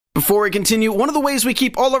Before we continue, one of the ways we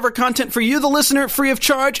keep all of our content for you, the listener, free of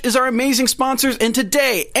charge is our amazing sponsors, and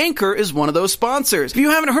today, Anchor is one of those sponsors. If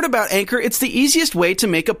you haven't heard about Anchor, it's the easiest way to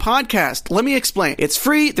make a podcast. Let me explain. It's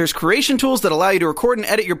free, there's creation tools that allow you to record and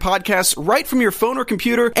edit your podcasts right from your phone or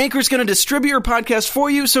computer. Anchor's going to distribute your podcast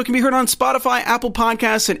for you so it can be heard on Spotify, Apple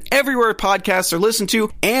Podcasts, and everywhere podcasts are listened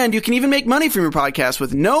to, and you can even make money from your podcast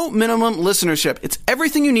with no minimum listenership. It's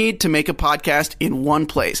everything you need to make a podcast in one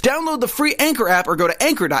place. Download the free Anchor app or go to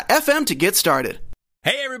anchor.fm to get started.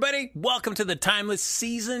 Hey everybody, welcome to the Timeless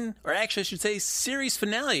season, or actually I should say series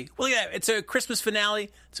finale. Well, yeah, it's a Christmas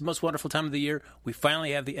finale. It's the most wonderful time of the year. We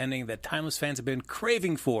finally have the ending that Timeless fans have been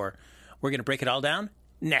craving for. We're going to break it all down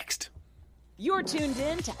next. You're tuned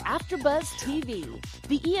in to AfterBuzz TV,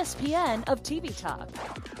 the ESPN of TV talk.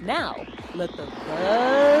 Now, let the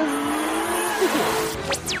buzz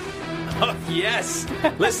begin. Oh, yes.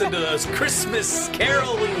 Listen to those Christmas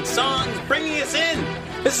caroling songs bringing us in.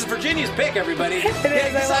 This is Virginia's pick, everybody.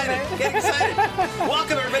 Get excited. Get excited.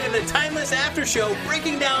 Welcome, everybody, to the Timeless After Show,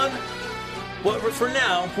 breaking down, well, for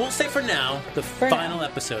now, we'll say for now, the final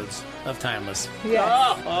episodes of Timeless.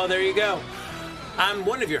 Yes. Oh, there you go. I'm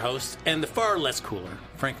one of your hosts, and the far less cooler,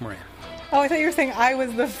 Frank Moran. Oh, I thought you were saying I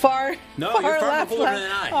was the far No, you're far left cooler than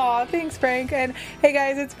I. Oh, thanks, Frank. And hey,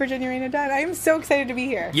 guys, it's Virginia Raina Dunn. I'm so excited to be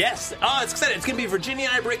here. Yes. Oh, it's exciting. It's going to be Virginia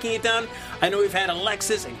and I breaking it down. I know we've had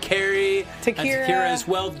Alexis and Carrie and Takira as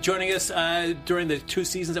well joining us during the 2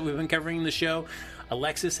 seasons that we've been covering the show.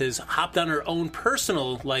 Alexis has hopped on her own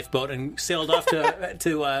personal lifeboat and sailed off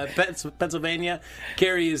to Pennsylvania.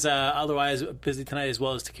 Carrie is otherwise busy tonight, as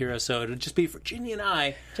well as Takira. So it'll just be Virginia and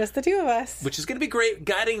I. Just the two of us. Which is going to be great,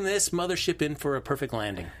 guiding this mothership in for a perfect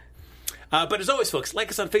landing. But as always, folks, like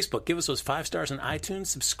us on Facebook, give us those 5 stars on iTunes,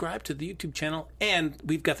 subscribe to the YouTube channel, and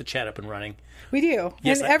we've got the chat up and running. We do.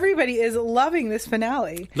 Yes, and everybody is loving this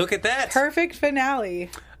finale. Look at that. Perfect finale.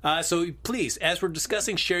 So please, as we're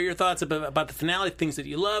discussing, share your thoughts about the finale, things that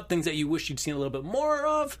you love, things that you wish you'd seen a little bit more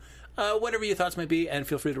of, whatever your thoughts may be, and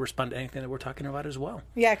feel free to respond to anything that we're talking about as well.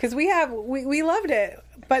 Yeah, because we loved it,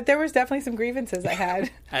 but there was definitely some grievances I had.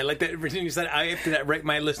 I like that Virginia said I have to write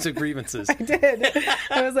my list of grievances. I did.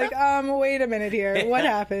 I was like, wait a minute here. What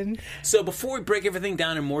happened? So before we break everything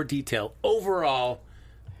down in more detail, overall,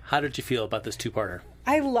 how did you feel about this two-parter?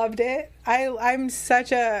 I loved it. I'm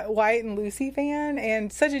such a Wyatt and Lucy fan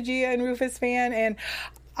and such a Gia and Rufus fan, and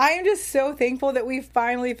I am just so thankful that we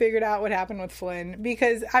finally figured out what happened with Flynn,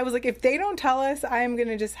 because I was like, if they don't tell us, I'm going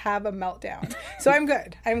to just have a meltdown. So I'm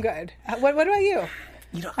good. I'm good. What about you?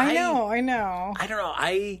 I know. I don't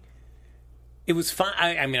know. It was fun.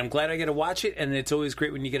 I mean, I'm glad I get to watch it, and it's always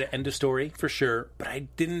great when you get an end of story, for sure. But I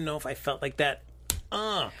didn't know if I felt like that.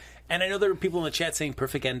 And I know there are people in the chat saying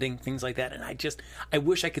perfect ending, things like that. And I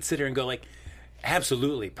wish I could sit here and go like,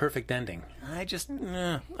 absolutely, perfect ending. I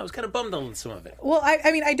was kind of bummed on some of it. Well,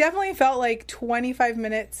 I mean, I definitely felt like 25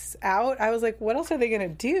 minutes out, I was like, what else are they going to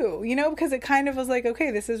do? Because it kind of was like, okay,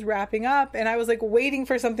 this is wrapping up. And I was like waiting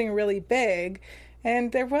for something really big.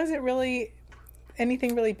 And there wasn't really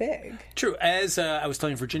anything really big. True. As I was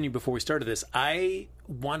telling Virginia before we started this, I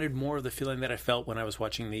wanted more of the feeling that I felt when I was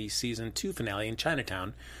watching the season 2 finale in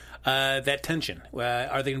Chinatown. That tension.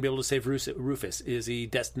 Are they going to be able to save Rufus? Is he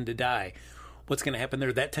destined to die? What's going to happen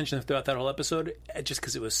there? That tension throughout that whole episode, just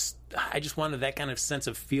because I just wanted that kind of sense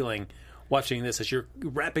of feeling watching this as you're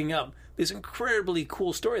wrapping up this incredibly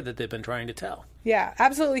cool story that they've been trying to tell. Yeah,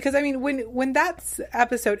 absolutely. Because, I mean, when that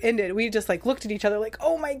episode ended, we just, looked at each other like,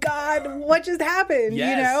 oh, my God, what just happened,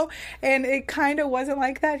 Yes. And it kind of wasn't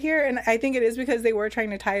like that here. And I think it is because they were trying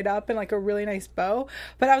to tie it up in, a really nice bow.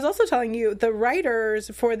 But I was also telling you, the writers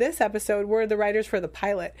for this episode were the writers for the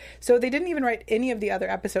pilot. So they didn't even write any of the other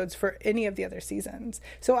episodes for any of the other seasons.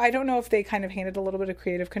 So I don't know if they kind of handed a little bit of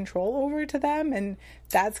creative control over to them. And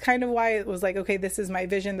that's kind of why it was like, okay, this is my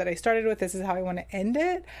vision that I started with. This is how I want to end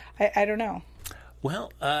it. I don't know.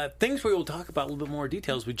 Well, things we will talk about a little bit more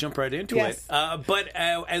details. We jump right into Yes. it. But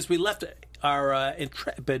as we left our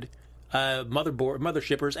intrepid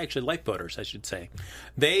mothershippers, actually lifeboaters, I should say,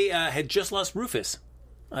 they had just lost Rufus.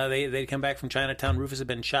 They'd come back from Chinatown. Rufus had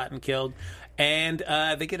been shot and killed. And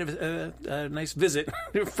they get a nice visit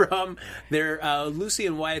from their Lucy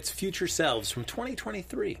and Wyatt's future selves from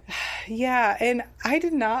 2023. Yeah, and I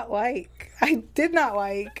did not like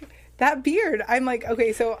that beard. I'm like,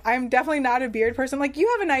 okay, so I'm definitely not a beard person. Like, you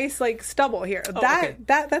have a nice stubble here.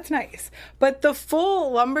 That's nice. But the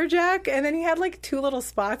full lumberjack, and then he had 2 little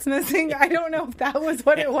spots missing. I don't know if that was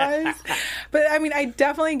what it was. But I mean, I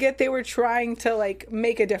definitely get they were trying to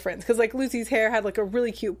make a difference, because Lucy's hair had a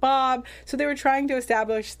really cute bob. So they were trying to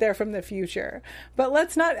establish they're from the future. But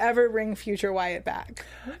let's not ever bring future Wyatt back.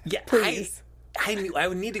 Yeah, please. I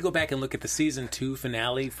would need to go back and look at the season 2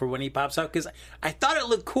 finale for when he pops out, because I thought it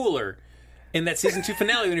looked cooler in that season 2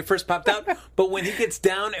 finale when he first popped out, but when he gets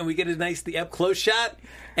down and we get the up close shot,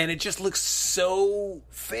 and it just looks so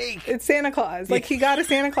fake. It's Santa Claus. Like, he got a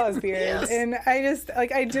Santa Claus beard. Yes. And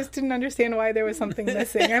I just didn't understand why there was something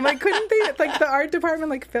missing. I'm like, couldn't they, like, the art department,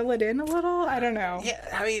 like, fill it in a little? I don't know. Yeah,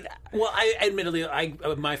 I mean, well, I admittedly,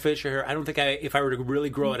 my facial hair, I don't think if I were to really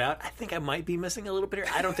grow it out, I think I might be missing a little bit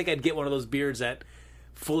here. I don't think I'd get one of those beards that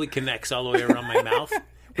fully connects all the way around my mouth,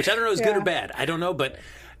 which I don't know is good or bad. I don't know, but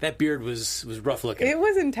that beard was rough looking. It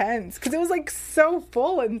was intense because it was like so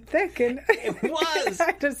full and thick, and it was.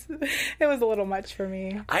 It was a little much for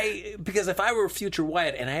me. Because if I were future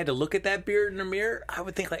Wyatt and I had to look at that beard in a mirror, I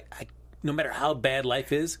would think, like, no matter how bad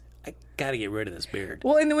life is, I gotta get rid of this beard.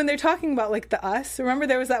 Well, and when they're talking about, like, the us, remember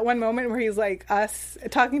there was that one moment where he's like, us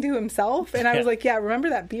talking to himself, and I was like, yeah, remember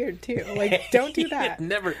that beard too. Like, don't do that.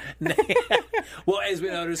 Never. Well, as we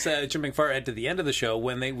notice, jumping far ahead to the end of the show,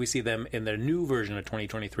 when we see them in their new version of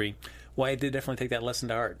 2023, Wyatt did definitely take that lesson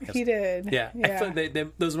to heart. He did. Yeah. I feel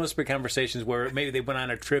like those must be conversations where maybe they went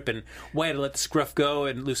on a trip and Wyatt let the scruff go,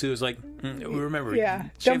 and Lucy was like, remember. Yeah,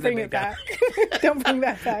 don't bring it back. Don't bring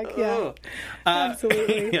that back. Yeah,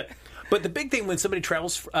 absolutely. Yeah. But the big thing when somebody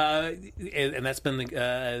travels, and that's been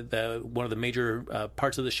one of the major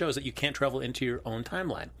parts of the show, is that you can't travel into your own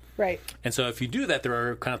timeline. Right. And so if you do that, there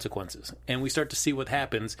are consequences. And we start to see what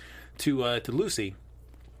happens to Lucy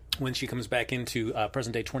when she comes back into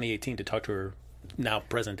present-day 2018 to talk to her now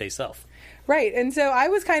present-day self. Right. And so I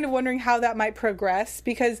was kind of wondering how that might progress,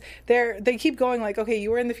 because they keep going like, okay,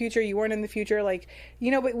 you were in the future, you weren't in the future, like,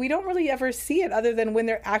 you know, but we don't really ever see it other than when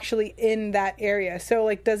they're actually in that area. So,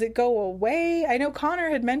 like, does it go away? I know Connor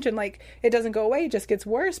had mentioned, like, it doesn't go away, it just gets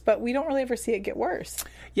worse, but we don't really ever see it get worse.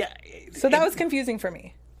 Yeah. So that was confusing for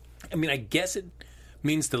me. I mean, I guess it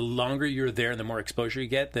means the longer you're there and the more exposure you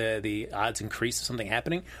get, the odds increase of something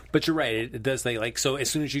happening. But you're right, it does. So as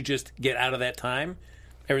soon as you just get out of that time,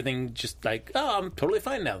 everything just like, oh, I'm totally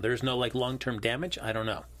fine now. There's no, like, long-term damage. I don't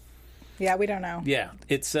know. Yeah, we don't know. Yeah,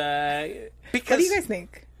 it's because. What do you guys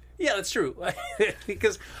think? Yeah, that's true.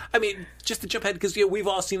 Because, I mean, just to jump ahead, because we've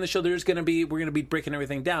all seen the show. We're going to be breaking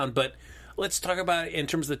everything down, but let's talk about in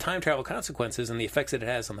terms of the time travel consequences and the effects that it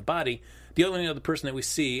has on the body. The only other person that we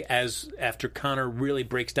see after Connor really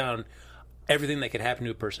breaks down everything that could happen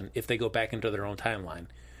to a person if they go back into their own timeline,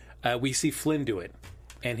 we see Flynn do it,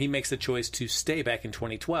 and he makes the choice to stay back in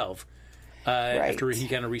 2012 after he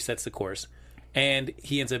kind of resets the course, and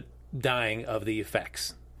he ends up dying of the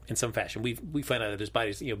effects in some fashion. We find out that his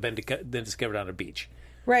body's been discovered on a beach.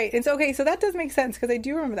 Right. And so, okay, so that does make sense, because I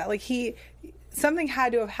do remember that. Like, something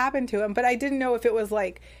had to have happened to him, but I didn't know if it was,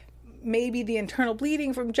 like, maybe the internal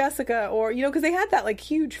bleeding from Jessica, or, because they had that, like,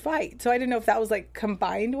 huge fight. So I didn't know if that was, like,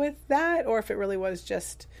 combined with that, or if it really was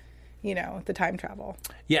just, the time travel.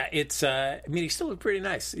 Yeah, it's, I mean, he still looked pretty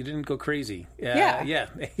nice. He didn't go crazy. Yeah.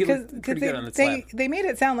 He looked pretty good on the slab. They made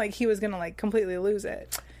it sound like he was going to, like, completely lose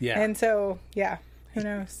it. Yeah. And so, yeah, who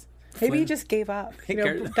knows? Maybe he just gave up,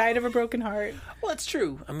 died of a broken heart. Well, it's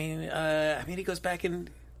true. I mean, he goes back and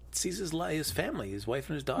sees his family, his wife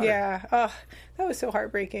and his daughter. Yeah. Oh, that was so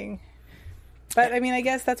heartbreaking. But, I mean, I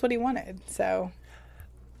guess that's what he wanted, so.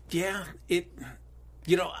 Yeah,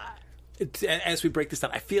 as we break this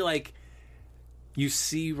down, I feel like you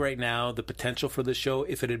see right now the potential for this show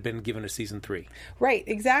if it had been given a season 3. Right,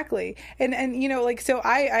 exactly. And so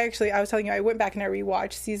I was telling you, I went back and I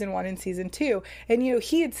rewatched season 1 and season 2, and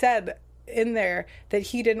he had said in there that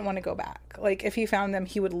he didn't want to go back. Like, if he found them,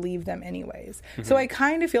 he would leave them anyways. Mm-hmm. So I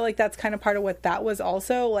kind of feel like that's kind of part of what that was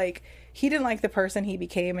also. Like, he didn't like the person he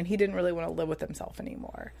became, and he didn't really want to live with himself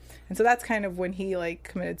anymore. And so that's kind of when he, like,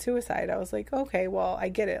 committed suicide. I was like, okay, well, I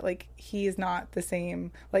get it. Like, he is not the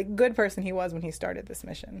same, like, good person he was when he started this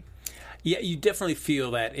mission. Yeah, you definitely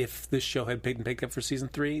feel that if this show had been picked up for season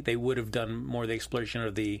 3, they would have done more of the exploration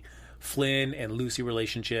of the Flynn and Lucy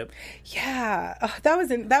relationship. Yeah, that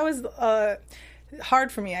was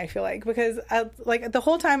hard for me, I feel like, because the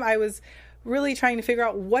whole time I was really trying to figure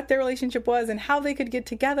out what their relationship was and how they could get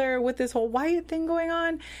together with this whole Wyatt thing going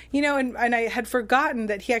on, and I had forgotten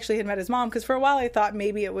that he actually had met his mom, because for a while I thought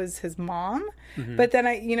maybe it was his mom, mm-hmm. But then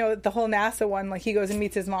the whole NASA one, like, he goes and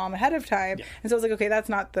meets his mom ahead of time, yeah. And so I was like, okay, that's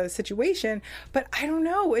not the situation, but I don't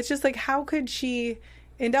know, it's just like, how could she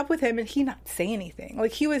end up with him and he not say anything?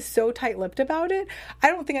 Like, he was so tight-lipped about it. I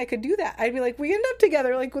don't think I could do that. I'd be like, we end up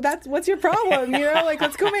together, like, what's your problem, like,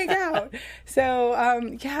 let's go make out. So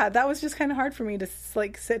that was just kind of hard for me to,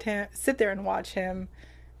 like, sit there and watch him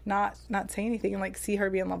not say anything and, like, see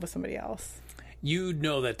her be in love with somebody else. you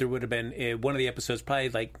know that there would have been one of the episodes, probably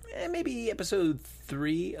like maybe episode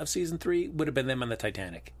 3 of season 3, would have been them on the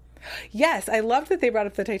Titanic. Yes, I loved that they brought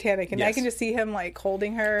up the Titanic, and Yes. I can just see him like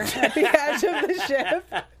holding her at the edge of the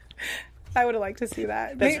ship. I would have liked to see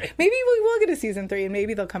that. That's Maybe, right. maybe we will get a season 3, and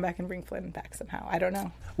maybe they'll come back and bring Flynn back somehow. I don't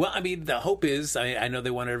know. Well, I mean, the hope is, I know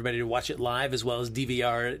they want everybody to watch it live as well as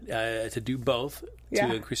DVR to do both Yeah.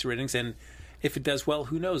 to increase the ratings. And if it does well,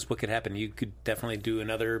 who knows what could happen? You could definitely do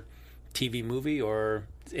another TV movie, or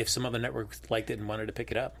if some other network liked it and wanted to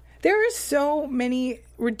pick it up. There are so many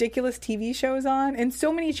ridiculous TV shows on and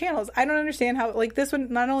so many channels. I don't understand how, like, this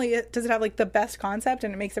one, not only does it have, like, the best concept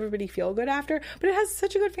and it makes everybody feel good after, but it has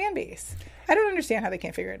such a good fan base. I don't understand how they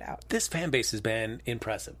can't figure it out. This fan base has been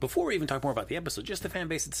impressive. Before we even talk more about the episode, just the fan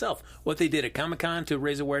base itself. What they did at Comic-Con to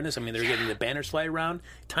raise awareness. I mean, they were getting the banners fly around.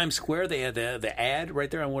 Times Square, they had the ad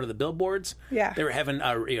right there on one of the billboards. Yeah. They were having,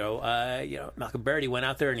 Malcolm Barrett, he went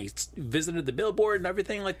out there and he visited the billboard and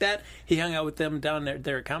everything like that. He hung out with them down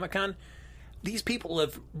there at Comic-Con. These people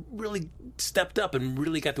have really stepped up and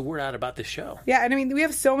really got the word out about this show. Yeah, and I mean, we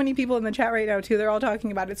have so many people in the chat right now, too. They're all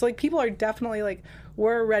talking about it. So, like, people are definitely, like,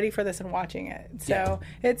 we're ready for this and watching it. So,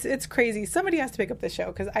 it's crazy. Somebody has to pick up this show,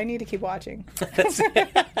 because I need to keep watching.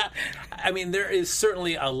 I mean, there is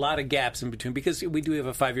certainly a lot of gaps in between, because we do have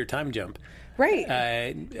a 5-year time jump. Right.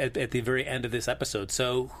 At the very end of this episode.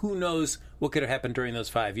 So who knows what could have happened during those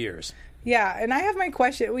 5 years. Yeah, and I have my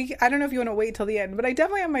question. I don't know if you want to wait till the end, but I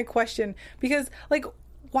definitely have my question because, like,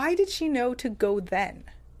 why did she know to go then?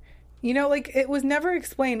 You know, like, it was never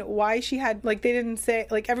explained why she had, like, they didn't say,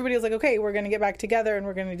 like, everybody was like, okay, we're going to get back together and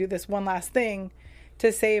we're going to do this one last thing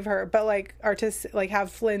to save her, but, like, or to, like,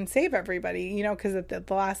 have Flynn save everybody, you know, because the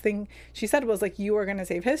last thing she said was, like, you are going to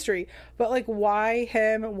save history. But, like, why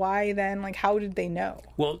him? Why then? Like, how did they know?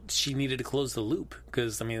 Well, she needed to close the loop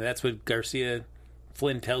because, I mean, that's what Garcia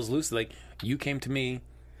Flynn tells Lucy, like, you came to me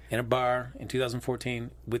in a bar in 2014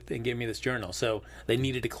 and gave me this journal. So they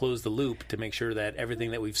needed to close the loop to make sure that everything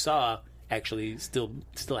that we saw actually still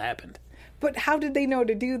happened. But how did they know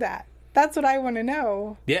to do that? That's what I want to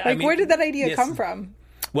know. Yeah, like, I mean, where did that idea yes. come from?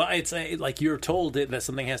 Well, it's like you're told that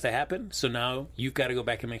something has to happen, so now you've got to go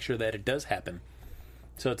back and make sure that it does happen.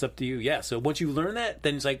 So it's up to you. Yeah, so once you learn that,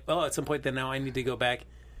 then it's like, oh, at some point then now I need to go back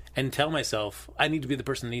and tell myself, I need to be the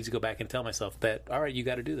person that needs to go back and tell myself that, all right, you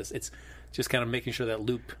got to do this. It's just kind of making sure that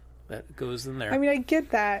loop that goes in there. I mean, I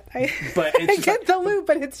get that. But it's I just get like- the loop,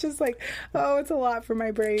 but it's just like, oh, it's a lot for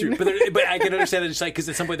my brain. True, but I can understand that it's like, because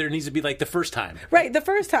at some point there needs to be like the first time. Right, the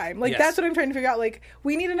first time. Like, Yes. that's what I'm trying to figure out. Like,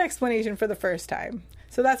 we need an explanation for the first time.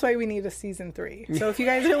 So that's why we need a season 3. So if you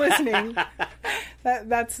guys are listening,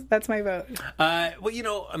 that's my vote. Well, you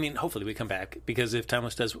know, I mean, hopefully we come back because if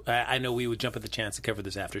Timeless does, I know we would jump at the chance to cover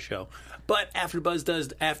this after show. But AfterBuzz does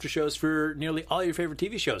after shows for nearly all your favorite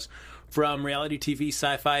TV shows, from reality TV,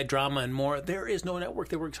 sci-fi, drama, and more. There is no network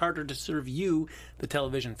that works harder to serve you, the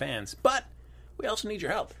television fans. But we also need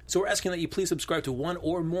your help. So we're asking that you please subscribe to one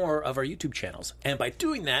or more of our YouTube channels. And by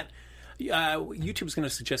doing that, YouTube is going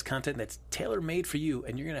to suggest content that's tailor-made for you,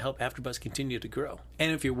 and you're going to help AfterBuzz continue to grow.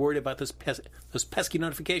 And if you're worried about those pesky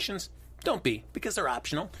notifications, don't be, because they're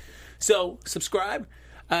optional. So subscribe.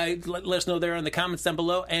 Let us know there in the comments down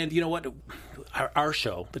below. And you know what? Our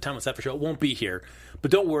show, the Timeless After Show, won't be here.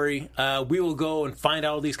 But don't worry. We will go and find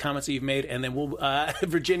out all these comments that you've made, and then we'll...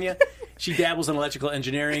 Virginia, she dabbles in electrical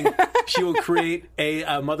engineering. She will create a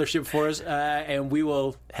mothership for us, and we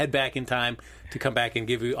will head back in time to come back and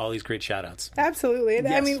give you all these great shout-outs. Absolutely. And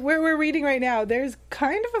I Yes. mean, where we're reading right now, there's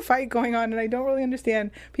kind of a fight going on, and I don't really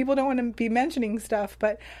understand. People don't want to be mentioning stuff,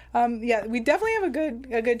 but yeah, we definitely have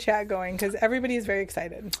a good chat going because everybody is very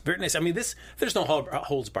excited. Very nice. I mean, there's no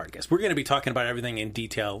holds barred, guys. We're going to be talking about everything in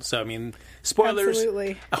detail. So, I mean, spoilers.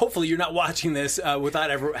 Absolutely. Hopefully, you're not watching this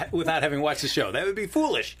without having watched the show. That would be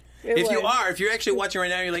foolish. If you're actually watching right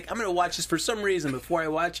now, you're like, I'm going to watch this for some reason before I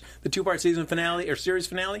watch the 2-part season finale or series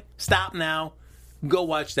finale. Stop now. Go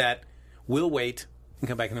watch that. We'll wait and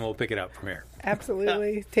come back, and then we'll pick it up from here.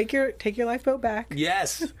 Absolutely. Take your lifeboat back.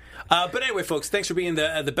 Yes. But anyway, folks, thanks for being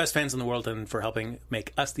the best fans in the world and for helping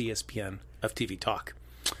make us the ESPN of TV talk.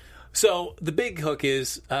 So the big hook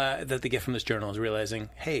is that they get from this journal is realizing,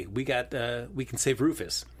 hey, we can save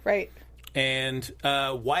Rufus. Right. And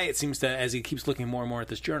Wyatt seems to, as he keeps looking more and more at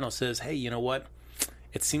this journal, says, hey, you know what?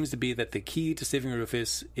 It seems to be that the key to saving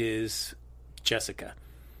Rufus is Jessica.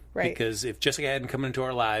 Right. Because if Jessica hadn't come into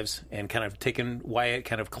our lives and kind of taken Wyatt,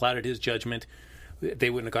 kind of clouded his judgment, they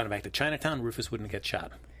wouldn't have gone back to Chinatown. Rufus wouldn't get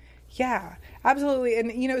shot. Yeah, absolutely.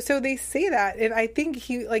 And, you know, so they say that, and I think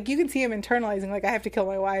he, like, you can see him internalizing, like, I have to kill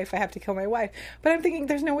my wife, I have to kill my wife. But I'm thinking,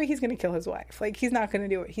 there's no way he's going to kill his wife. Like, he's not going to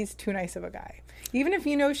do it. He's too nice of a guy. Even if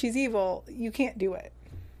you know she's evil, you can't do it.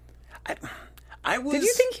 I was... Did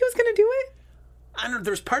you think he was going to do it? I don't know.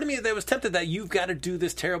 There's part of me that was tempted that you've got to do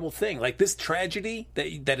this terrible thing. Like, this tragedy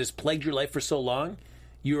that has plagued your life for so long,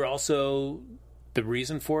 you're also the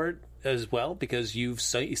reason for it as well, because you've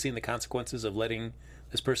seen the consequences of letting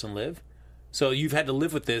this person live. So you've had to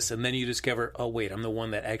live with this, and then you discover, oh, wait, I'm the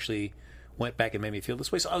one that actually went back and made me feel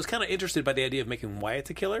this way. So I was kind of interested by the idea of making Wyatt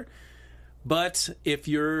the killer. But if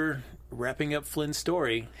you're wrapping up Flynn's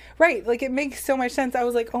story... Right, like, it makes so much sense. I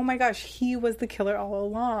was like, oh my gosh, he was the killer all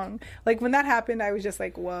along. Like, when that happened, I was just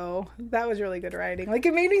like, whoa, that was really good writing. Like,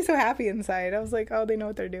 it made me so happy inside. I was like, oh, they know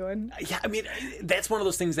what they're doing. Yeah, I mean, that's one of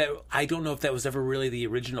those things that I don't know if that was ever really the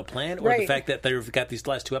original plan, or the fact that they've got these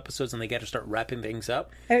last 2 episodes and they got to start wrapping things up.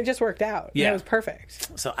 And it just worked out. Yeah. And it was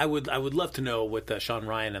perfect. So I would love to know what Sean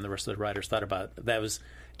Ryan and the rest of the writers thought about that. Was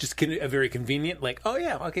just a very convenient, like, oh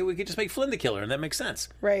yeah, okay, we could just make Flynn the killer, and that makes sense.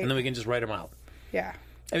 Right. And then we can just write him out. Yeah.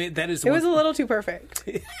 I mean, that is... It was a little too perfect.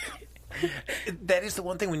 That is the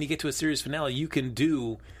one thing when you get to a series finale, you can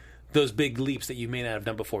do those big leaps that you may not have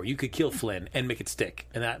done before. You could kill Flynn and make it stick,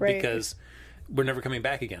 and that because we're never coming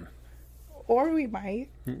back again. Or we might.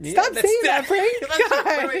 Stop saying that, Frank.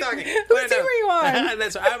 What are we talking? Whose team are you on?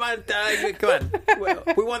 I'm on. Come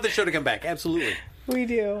on. We want the show to come back. Absolutely. We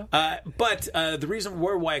do. But the reason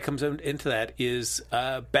why it comes into that is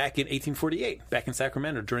back in 1848, back in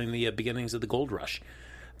Sacramento, during the beginnings of the gold rush.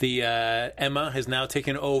 The Emma has now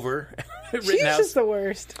taken over Rittenhouse. She's just the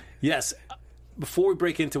worst. Yes. Before we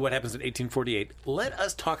break into what happens in 1848, let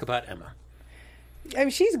us talk about Emma. I mean,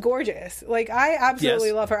 she's gorgeous. Like, I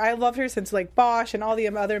absolutely love her. I loved her since, like, Bosch and all the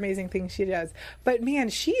other amazing things she does. But, man,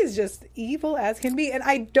 she is just evil as can be. And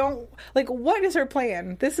I don't... Like, what is her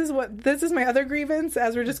plan? This is my other grievance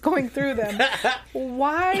as we're just going through them.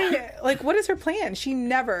 Why? Like, what is her plan? She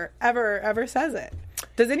never, ever, ever says it.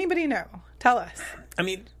 Does anybody know? Tell us. I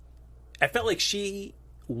mean, I felt like she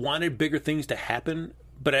wanted bigger things to happen,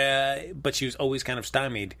 but she was always kind of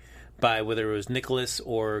stymied by whether it was Nicholas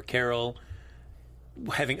or Carol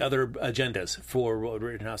having other agendas for what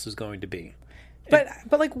Rittenhouse is going to be. But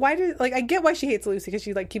like, why did, like, I get why she hates Lucy, because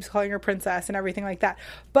she, like, keeps calling her princess and everything like that.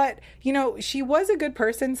 But, you know, she was a good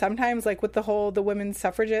person sometimes, like, with the women's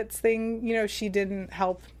suffragettes thing, you know, she didn't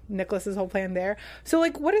help Nicholas's whole plan there. So,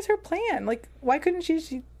 like, what is her plan? Like, why couldn't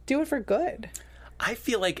she do it for good? I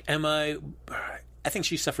feel like Emma, I think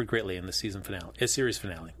she suffered greatly in the series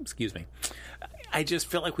finale, excuse me. I just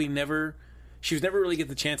felt like she was never really get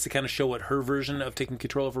the chance to kind of show what her version of taking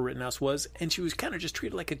control over Rittenhouse was, and she was kind of just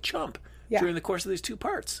treated like a chump during the course of these 2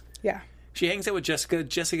 parts. Yeah. She hangs out with Jessica.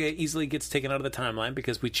 Jessica easily gets taken out of the timeline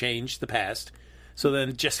because we changed the past. So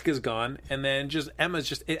then Jessica's gone, and then just Emma's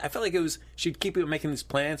just... I felt like it was... She'd keep making these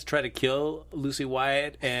plans to try to kill Lucy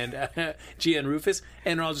Wyatt and Gia and Rufus,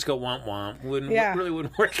 and they'll all just go womp womp. Really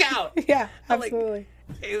wouldn't work out. Yeah, absolutely.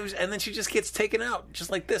 And then she just gets taken out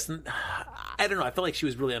just like this. And I don't know. I felt like she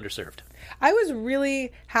was really underserved. I was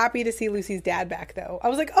really happy to see Lucy's dad back, though. I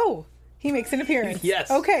was like, oh, he makes an appearance.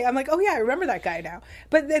 Yes. Okay. I'm like, oh, yeah, I remember that guy now.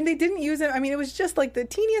 But then they didn't use him. I mean, it was just like the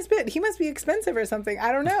teeniest bit. He must be expensive or something.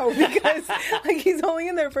 I don't know. Because like he's only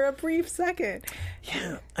in there for a brief second.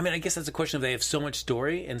 Yeah. I mean, I guess that's a question of they have so much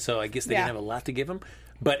story. And so I guess they didn't have a lot to give him.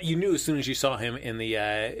 But you knew as soon as you saw him in the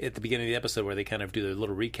at the beginning of the episode where they kind of do their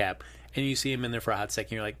little recap, and you see him in there for a hot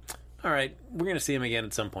second, you're like, all right, we're going to see him again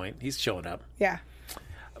at some point. He's showing up. Yeah.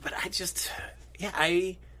 But I just,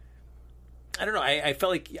 I don't know. I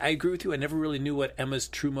felt like I agree with you. I never really knew what Emma's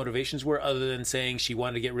true motivations were, other than saying she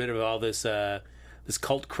wanted to get rid of all this this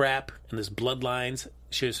cult crap and this bloodlines.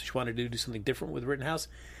 She wanted to do something different with Rittenhouse.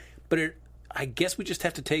 But I guess we just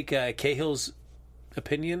have to take Cahill's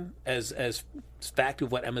opinion as fact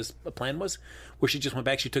of what Emma's plan was, where she just went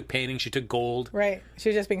back, she took painting, she took gold. Right. She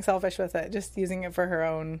was just being selfish with it, just using it for her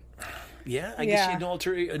own. Yeah, I guess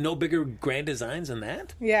she had no bigger grand designs than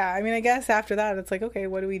that. Yeah, I mean, I guess after that, it's like, okay,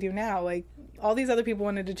 what do we do now? Like, all these other people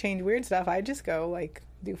wanted to change weird stuff. I'd just go, like,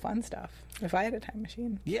 do fun stuff if I had a time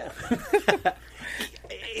machine. Yeah.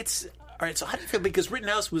 It's... All right, so how do you feel? Because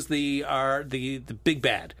Rittenhouse was the big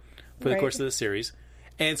bad for the course of the series.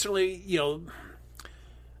 And certainly, you know,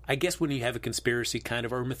 I guess when you have a conspiracy kind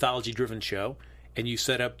of or mythology-driven show and you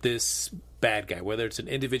set up this bad guy, whether it's an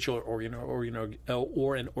individual or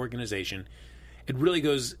an organization, it really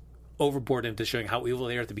goes overboard into showing how evil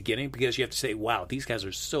they are at the beginning, because you have to say, wow, these guys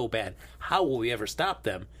are so bad. How will we ever stop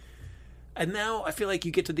them? And now I feel like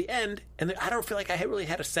you get to the end, and I don't feel like I really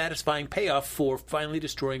had a satisfying payoff for finally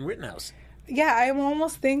destroying Rittenhouse. yeah, I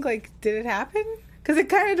almost think, like, did it happen? Because it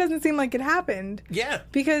kind of doesn't seem like it happened. Yeah.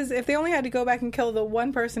 Because if they only had to go back and kill the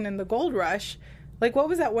one person in the gold rush, like, what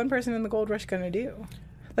was that one person in the gold rush going to do?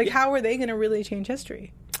 Like, how were they going to really change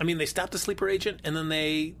history? I mean, they stopped the sleeper agent, and then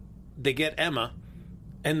they get Emma,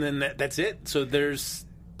 and then that's it. So there's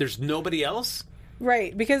nobody else?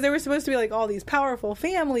 Right, because there were supposed to be, like, all these powerful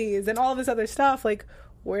families and all this other stuff. Like,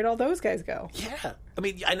 where'd all those guys go? Yeah. I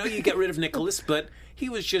mean, I know you got rid of Nicholas, but he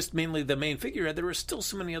was just mainly the main figure. There were still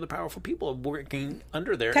so many other powerful people working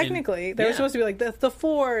under there. Technically, they were supposed to be, like, the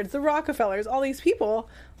Fords, the Rockefellers, all these people.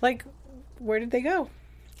 Like, where did they go?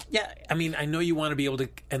 Yeah, I mean, I know you want to be able to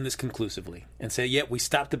end this conclusively and say, yeah, we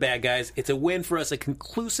stopped the bad guys. It's a win for us, a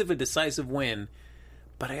conclusive, a decisive win.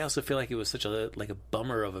 But I also feel like it was such a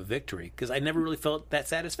bummer of a victory because I never really felt that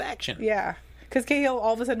satisfaction. Yeah, because Cahill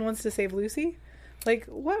all of a sudden wants to save Lucy. Like,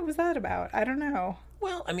 what was that about? I don't know.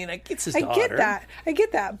 Well, I mean, it's his daughter. I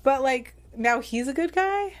get that. But, like, now he's a good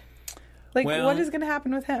guy? Like, what is going to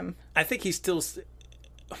happen with him? I think he's still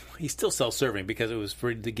self-serving because it was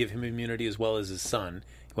to give him immunity as well as his son.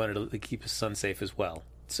 He wanted to keep his son safe as well.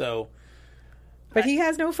 So... But he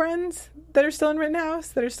has no friends that are still in Rittenhouse,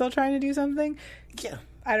 that are still trying to do something? Yeah.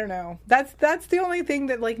 I don't know. That's the only thing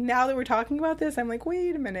that, like, now that we're talking about this, I'm like,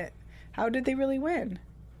 wait a minute. How did they really win?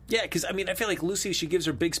 Yeah, because, I mean, I feel like Lucy, she gives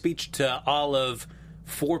her big speech to all of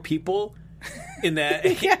 4 people in that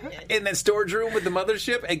in that storage room with the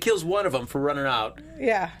mothership and kills one of them for running out.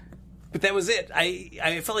 Yeah. But that was it.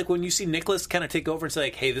 I felt like when you see Nicholas kind of take over and say,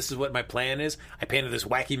 like, hey, this is what my plan is. I painted this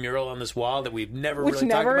wacky mural on this wall that we've never really talked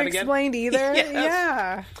about again. Which never explained either.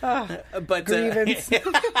 Yes. Yeah. But grievance.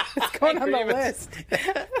 It's going on the list.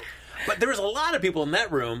 But there was a lot of people in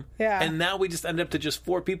that room. Yeah. And now we just end up to just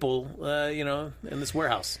 4 people, in this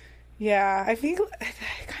warehouse. Yeah. I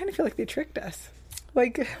kind of feel like they tricked us.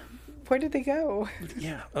 Like, where did they go?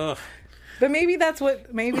 Yeah. Ugh. But maybe that's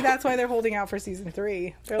why they're holding out for season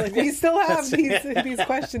 3. They're like, we still have these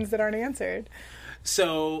questions that aren't answered.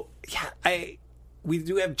 So yeah, we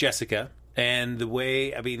do have Jessica, and the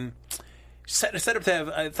way set up to have,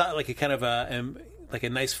 I thought, like a kind of a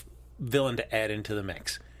nice villain to add into the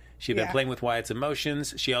mix. She'd been playing with Wyatt's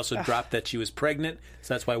emotions. She also dropped that she was pregnant,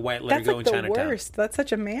 so that's why Wyatt let her go in Chinatown. That's worst. That's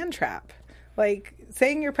such a man trap. Like,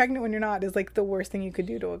 saying you're pregnant when you're not is like the worst thing you could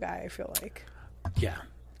do to a guy, I feel like. Yeah.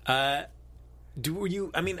 I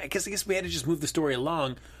guess we had to just move the story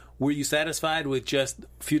along. Were you satisfied with just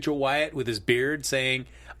future Wyatt with his beard saying,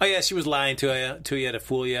 oh yeah, she was lying to you to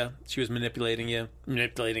fool you. She was manipulating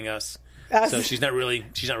us. So she's not really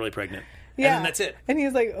pregnant. Yeah. And then that's it. And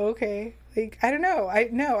he's like, okay. Like, I don't know.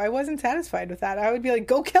 I wasn't satisfied with that. I would be like,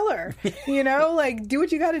 go kill her. Like, do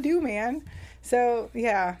what you got to do, man. So,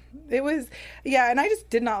 yeah, it was, and I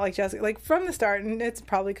just did not like Jessica, like, from the start, and it's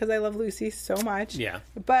probably because I love Lucy so much. Yeah.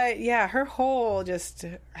 But, yeah, her whole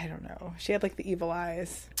I don't know. She had, like, the evil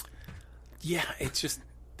eyes. Yeah, it's just,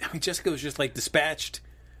 Jessica was just, like, dispatched.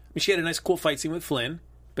 She had a nice, cool fight scene with Flynn,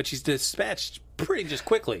 but she's dispatched pretty just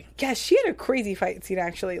quickly. Yeah, she had a crazy fight scene,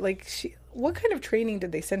 actually. Like, what kind of training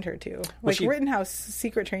did they send her to? Like, Rittenhouse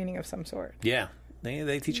secret training of some sort. Yeah,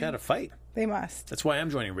 they teach you how to fight. They must. That's why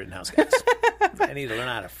I'm joining Rittenhouse, guys. I need to learn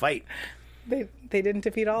how to fight. They didn't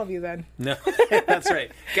defeat all of you then. No, that's right.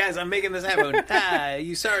 Guys, I'm making this happen.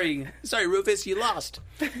 You sorry, Rufus, you lost.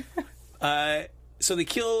 So they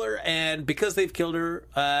kill her, and because they've killed her,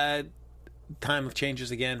 time changes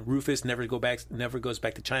again. Rufus never goes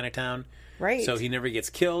back to Chinatown. Right. So he never gets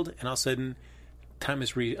killed, and all of a sudden, time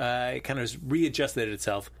is kind of readjusted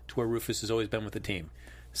itself to where Rufus has always been with the team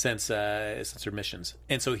since her missions.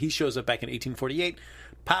 And so he shows up back in 1848.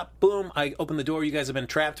 Pop, boom! I open the door. You guys have been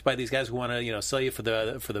trapped by these guys who want to, sell you for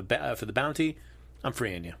the bounty. I'm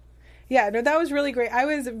freeing you. Yeah, no, that was really great. I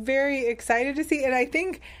was very excited to see, and I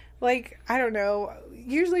think, like, I don't know.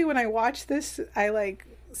 Usually when I watch this, I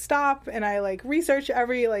stop and I research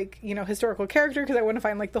every historical character because I want to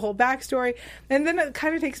find the whole backstory, and then it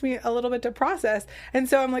kind of takes me a little bit to process. And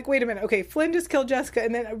so I'm like, wait a minute, okay, Flynn just killed Jessica,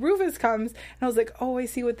 and then Rufus comes, and I was like, oh, I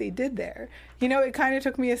see what they did there. It kind of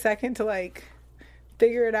took me a second to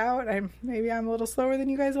figure it out. Maybe I'm a little slower than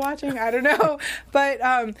you guys watching. I don't know. But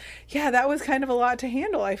that was kind of a lot to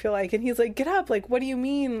handle, I feel like. And he's like, get up. What do you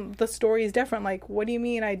mean the story is different? What do you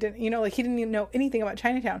mean I didn't, he didn't even know anything about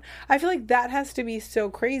Chinatown. I feel like that has to be so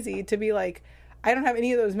crazy to be like, I don't have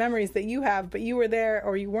any of those memories that you have, but you were there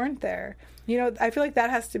or you weren't there. I feel like that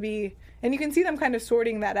has to be, and you can see them kind of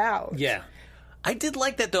sorting that out. Yeah. I did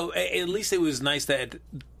like that, though. At least it was nice that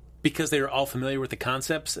because they were all familiar with the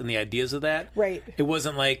concepts and the ideas of that. Right. It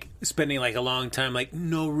wasn't like spending like a long time like,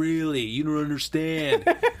 no, really, you don't understand.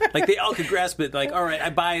 Like they all could grasp it. Like, all right,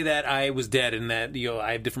 I buy that I was dead and that,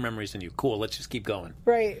 I have different memories than you. Cool, let's just keep going.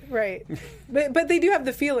 Right. But they do have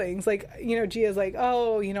the feelings. Like, Gia's like,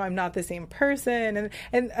 oh, I'm not the same person.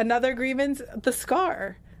 And another grievance, the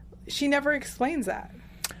scar. She never explains that.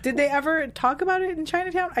 Did they ever talk about it in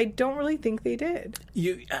Chinatown? I don't really think they did.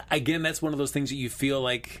 Again, that's one of those things that you feel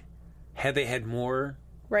like had they had more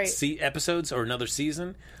episodes or another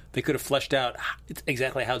season, they could have fleshed out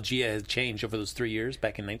exactly how Gia has changed over those 3 years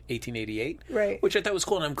back in 1888. Right. Which I thought was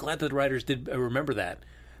cool, and I'm glad that the writers did remember that.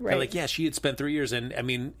 Right. Like, yeah, she had spent 3 years, and I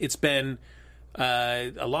mean, it's been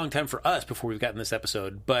a long time for us before we've gotten this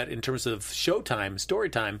episode, but in terms of showtime, story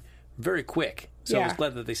time, very quick. So I was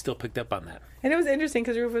glad that they still picked up on that. And it was interesting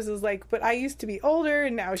because Rufus was like, but I used to be older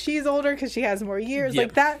and now she's older because she has more years.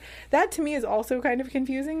 Yep. Like that to me is also kind of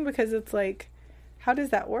confusing because it's like, how does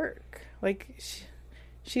that work? Like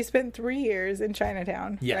she spent 3 years in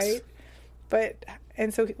Chinatown, yes. right?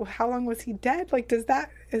 And so how long was he dead? Like, is that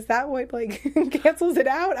what like cancels it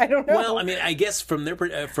out? I don't know. Well, I mean, I guess from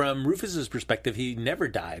from Rufus's perspective, he never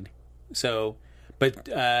died. So, but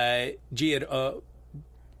Gia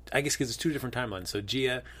I guess because it's two different timelines. So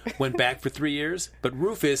Gia went back for 3 years, but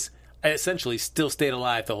Rufus essentially still stayed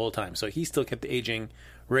alive the whole time. So he still kept aging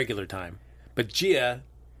regular time. But Gia,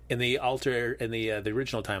 in the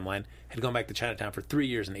original timeline, had gone back to Chinatown for 3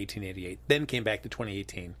 years in 1888, then came back to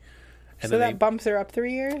 2018. And so that bumps her up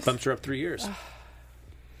 3 years? Bumps her up 3 years.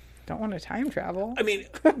 Don't want to time travel. I mean,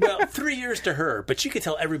 well, 3 years to her, but she could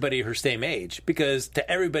tell everybody her same age because to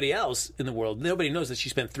everybody else in the world, nobody knows that she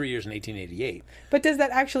spent 3 years in 1888. But does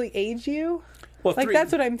that actually age you? Well,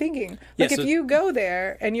 that's what I'm thinking. Yeah, like, if you go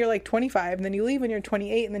there and you're like 25, and then you leave when you're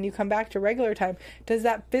 28, and then you come back to regular time, does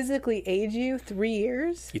that physically age you 3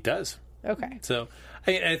 years? It does. Okay. So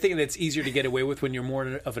I think that's easier to get away with when you're more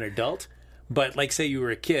of an adult. But like, say you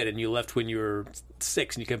were a kid and you left when you were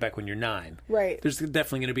 6 and you come back when you're 9. Right. There's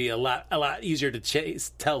definitely going to be a lot easier to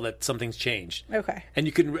tell that something's changed. Okay. And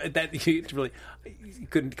you couldn't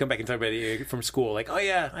come back and talk about it from school. Like, oh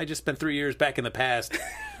yeah, I just spent 3 years back in the past,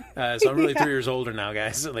 so I'm really 3 years older now,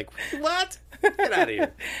 guys. Like, what? Get out of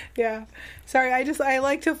here. Yeah. Sorry, I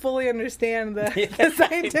like to fully understand the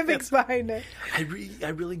scientifics behind it. I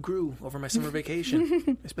really grew over my summer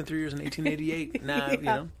vacation. I spent 3 years in 1888.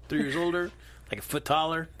 Now, 3 years older, like a foot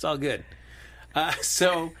taller. It's all good.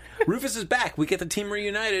 So Rufus is back. We get the team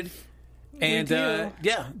reunited. And,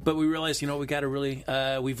 but we realized, we got to really,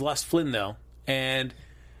 we've lost Flynn, though. And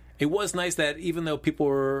it was nice that even though people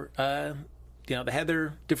were, they had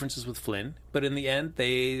their differences with Flynn, but in the end,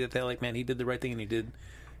 they're like, man, he did the right thing, and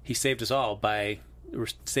he saved us all by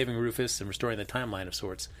saving Rufus and restoring the timeline of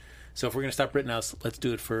sorts. So if we're going to stop Rittenhouse, let's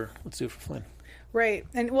do it for Flynn. Right.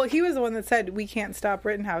 And, well, he was the one that said, we can't stop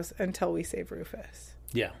Rittenhouse until we save Rufus.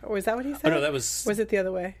 Yeah. Or was that what he said? Oh, no, that was... Was it the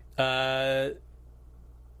other way? Yeah,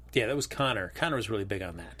 that was Connor. Connor was really big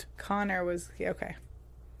on that. Connor was... Okay.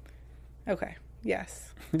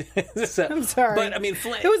 Yes. So, I'm sorry. But, I mean,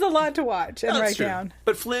 Flynn... It was a lot to watch and write down.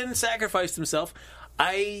 But Flynn sacrificed himself.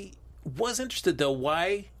 I was interested, though,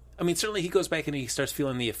 why... I mean, certainly he goes back and he starts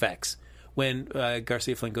feeling the effects when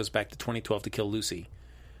Garcia Flynn goes back to 2012 to kill Lucy.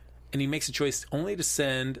 And he makes a choice only to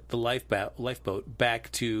send the lifeboat back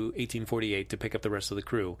to 1848 to pick up the rest of the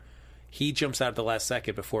crew. He jumps out at the last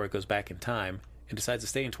second before it goes back in time and decides to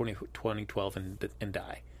stay in 2012 and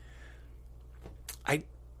die. I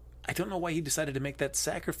don't know why he decided to make that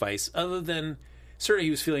sacrifice, other than certainly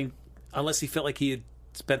he was feeling, unless he felt like he had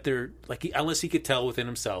spent there, unless he could tell within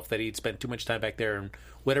himself that he'd spent too much time back there and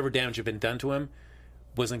whatever damage had been done to him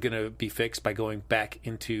wasn't going to be fixed by going back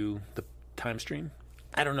into the time stream.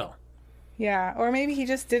 I don't know. Yeah, or maybe he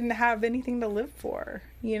just didn't have anything to live for.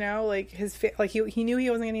 Like he knew he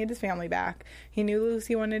wasn't going to get his family back. He knew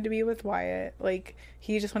Lucy wanted to be with Wyatt. Like,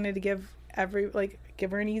 he just wanted to give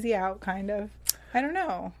her an easy out, kind of. I don't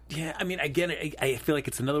know. Yeah, I mean, again, I feel like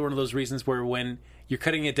it's another one of those reasons where when you're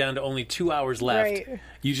cutting it down to only 2 hours left,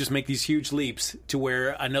 you just make these huge leaps to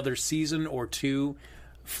where another season or two,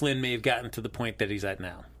 Flynn may have gotten to the point that he's at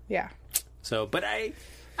now. Yeah. So, but I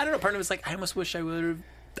don't know. Part of it's like, I almost wish I would have.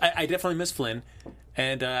 I definitely miss Flynn,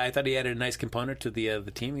 and I thought he added a nice component to the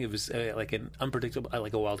team. He was like an unpredictable,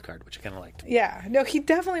 like a wild card, which I kind of liked. Yeah, no, he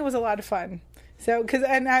definitely was a lot of fun. So,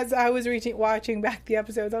 and as I was watching back the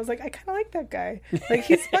episodes, I was like, I kind of like that guy. Like,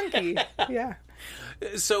 he's spunky. Yeah.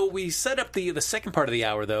 So we set up the second part of the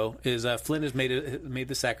hour, though, is Flynn has made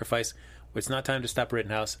the sacrifice. It's not time to stop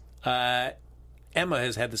Rittenhouse. Emma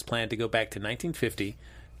has had this plan to go back to 1950,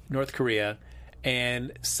 North Korea,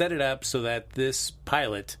 and set it up so that this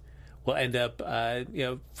pilot will end up,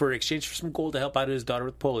 for exchange for some gold to help out his daughter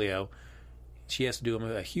with polio, she has to do him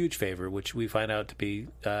a huge favor, which we find out to be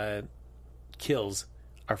kills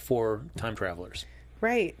our 4 time travelers.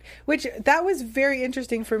 Right. Which that was very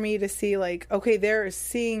interesting for me to see, like, okay, they're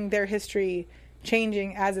seeing their history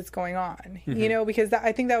changing as it's going on, because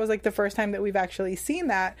I think that was like the first time that we've actually seen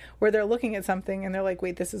that, where they're looking at something and they're like,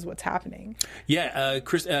 wait, this is what's happening. Yeah.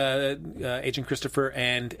 Agent Christopher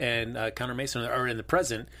and Connor Mason are in the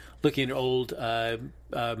present looking at old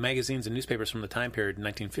magazines and newspapers from the time period in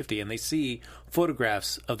 1950, and they see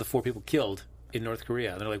photographs of the 4 people killed in North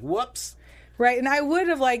Korea. And they're like, whoops. Right, and I would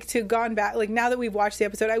have liked to gone back, like now that we've watched the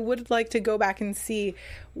episode, I would like to go back and see,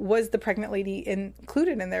 was the pregnant lady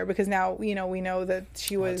included in there? Because now, we know that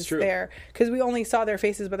she was there. Because we only saw their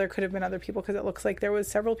faces, but there could have been other people, because it looks like there was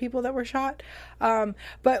several people that were shot.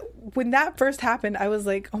 But when that first happened, I was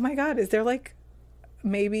like, oh my God, is there like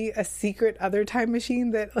maybe a secret other time machine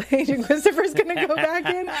that Agent Christopher's going to go back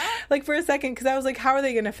in, like for a second? Because I was like, how are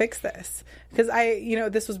they going to fix this? Because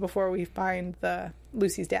this was before we find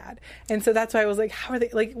Lucy's dad, and so that's why I was like, how are they,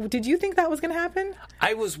 like, did you think that was going to happen?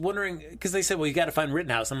 I was wondering, because they said, well, you got to find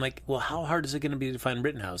Rittenhouse. I'm like, well, how hard is it going to be to find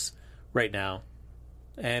Rittenhouse right now?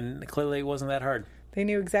 And clearly it wasn't that hard. They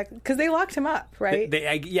knew exactly, because they locked him up, right?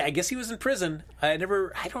 I guess he was in prison. I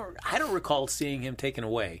don't recall seeing him taken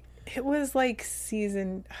away. It was like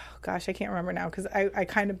season, I can't remember now, because I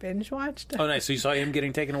kind of binge watched. Oh, nice. So you saw him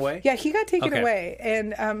getting taken away? Yeah, he got taken away.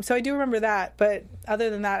 And so I do remember that. But other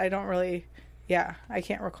than that, I don't really, I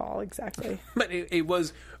can't recall exactly. But it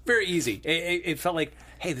was very easy. It felt like,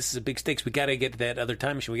 hey, this is a big stakes. We got to get that other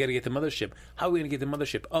time machine. We got to get the mothership. How are we going to get the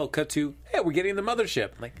mothership? Oh, cut to, hey, we're getting the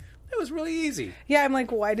mothership. Like, it was really easy. Yeah, I'm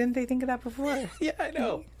like, why didn't they think of that before? Yeah, I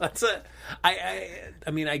know. That's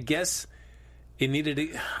I guess it needed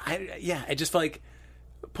to, I just felt like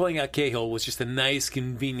pulling out Cahill was just a nice,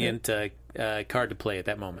 convenient card to play at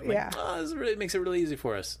that moment. Like, this really makes it really easy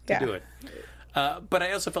for us to do it. But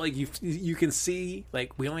I also felt like you can see,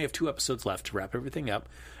 like, we only have 2 episodes left to wrap everything up,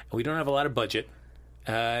 and we don't have a lot of budget,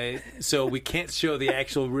 so we can't show the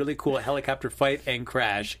actual really cool helicopter fight and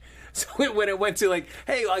crash. So when it went to, like,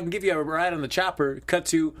 hey, I can give you a ride on the chopper, cut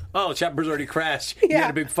to, oh, chopper's already crashed. You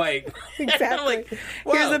had a big fight. Exactly. Like,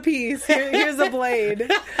 here's a piece. Here's a blade.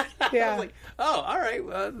 Yeah. I was like, oh, all right.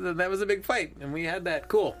 Well, that was a big fight, and we had that.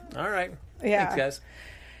 Cool. All right. Yeah. Thanks, guys.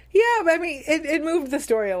 Yeah, but I mean, it moved the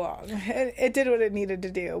story along. It did what it needed to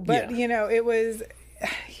do. But, it was,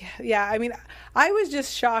 I mean, I was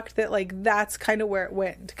just shocked that, like, that's kind of where it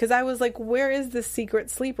went. Because I was like, where is this secret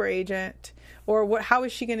sleeper agent? Or how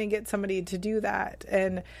is she going to get somebody to do that?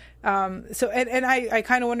 And I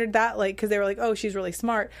kind of wondered that, like, because they were like, oh, she's really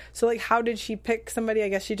smart. So, like, how did she pick somebody? I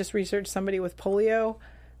guess she just researched somebody with polio,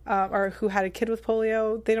 or who had a kid with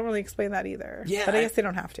polio. They don't really explain that either. Yeah, but I guess they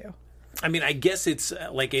don't have to. I mean, I guess it's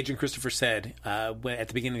like Agent Christopher said when, at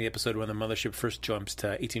the beginning of the episode, when the mothership first jumps to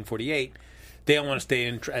 1848, they don't want to stay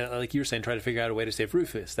in, like you were saying, try to figure out a way to save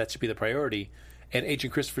Rufus. That should be the priority. And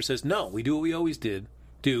Agent Christopher says, no, we do what we always do,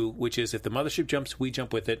 which is if the mothership jumps, we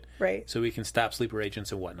jump with it, right? So we can stop sleeper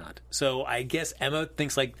agents and whatnot. So I guess Emma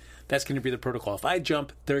thinks like that's going to be the protocol. If I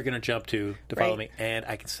jump, they're going to jump to follow me, and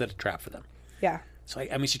I can set a trap for them. Yeah. So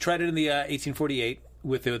I mean, she tried it in the 1848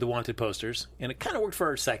 with the wanted posters, and it kind of worked for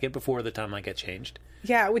her a second before the timeline got changed.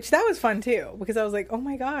 Yeah, which that was fun too, because I was like, oh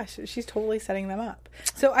my gosh, she's totally setting them up.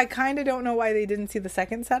 So I kind of don't know why they didn't see the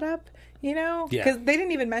second setup, because they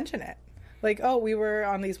didn't even mention it. Like, oh, we were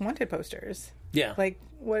on these wanted posters. Yeah. Like,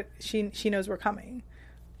 what she knows we're coming.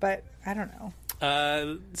 But I don't know.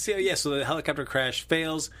 So the helicopter crash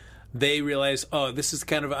fails. They realize, oh, this is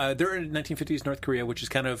kind of, they're in 1950s North Korea, which is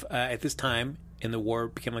kind of, at this time in the war,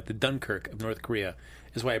 became like the Dunkirk of North Korea,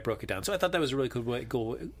 is why I broke it down. So I thought that was a really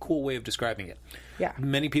cool way of describing it. Yeah.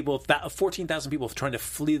 Many people, 14,000 people trying to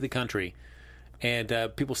flee the country, and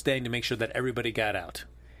people staying to make sure that everybody got out.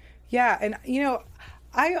 Yeah, and,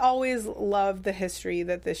 I always love the history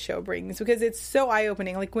that this show brings because it's so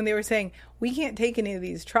eye-opening. Like when they were saying, we can't take any of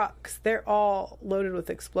these trucks. They're all loaded with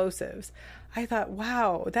explosives. I thought,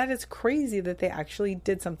 wow, that is crazy that they actually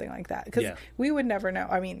did something like that. Because we would never know.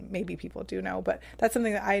 I mean, maybe people do know, but that's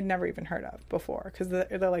something that I had never even heard of before. Because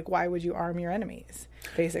they're like, why would you arm your enemies,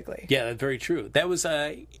 basically? Yeah, that's very true. That was,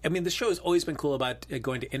 I mean, the show has always been cool about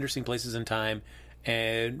going to interesting places in time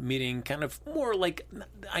and meeting kind of more like,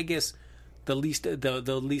 I guess, the least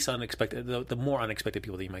unexpected, the more unexpected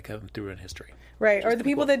people that you might come through in history. Right, or the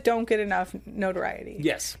people that don't get enough notoriety.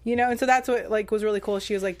 Yes. And so that's what was really cool.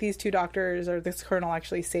 She was like, these 2 doctors or this colonel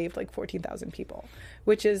actually saved 14,000 people,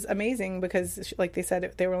 which is amazing because like they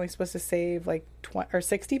said, they were only supposed to save 20 or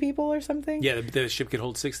 60 people or something. Yeah, the ship could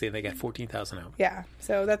hold 60 and they got 14,000 out. Yeah,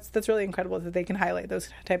 so that's really incredible that they can highlight those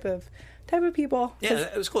type of people. Yeah,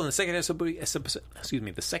 it was cool. In the second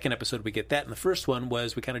episode, we get that. And the first one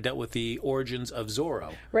was we kind of dealt with the origins of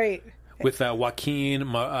Zorro. Right. With Joaquin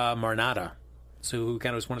Marnada. So who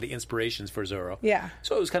kind of was one of the inspirations for Zorro. Yeah.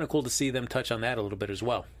 So it was kind of cool to see them touch on that a little bit as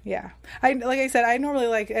well. Yeah. Like I said, I normally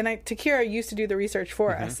Takira used to do the research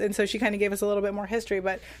for us. And so she kind of gave us a little bit more history.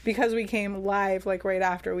 But because we came live right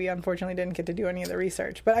after, we unfortunately didn't get to do any of the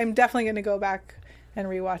research. But I'm definitely going to go back and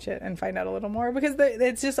rewatch it and find out a little more because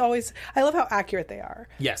it's just always, I love how accurate they are.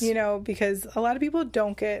 Yes. Because a lot of people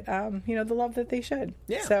don't get, the love that they should.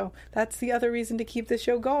 Yeah. So that's the other reason to keep this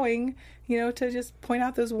show going, to just point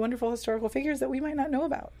out those wonderful historical figures that we might not know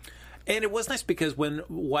about. And it was nice because when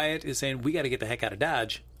Wyatt is saying, we got to get the heck out of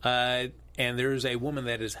Dodge, and there's a woman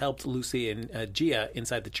that has helped Lucy and Gia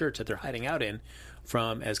inside the church that they're hiding out in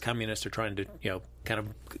as communists are trying to, kind of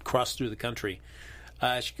cross through the country.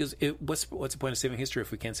 She goes, what's the point of saving history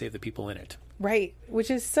if we can't save the people in it? Right, which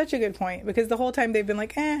is such a good point because the whole time they've been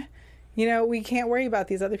like, we can't worry about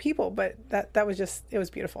these other people, but that was just, it was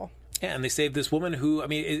beautiful. Yeah, and they saved this woman who, I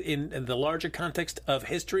mean, in the larger context of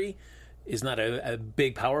history, is not a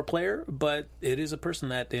big power player, but it is a person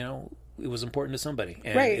that, it was important to somebody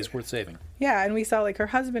and is worth saving. Yeah, and we saw her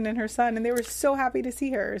husband and her son, and they were so happy to see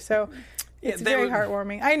her, so... It's very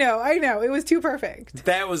heartwarming. I know. It was too perfect.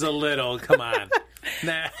 That was a little, come on.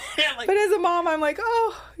 But as a mom, I'm like,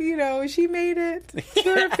 she made it.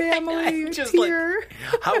 Her family, just tear.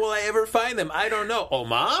 How will I ever find them? I don't know. Oh,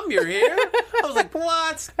 Mom, you're here? I was like,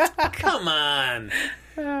 what? Come on.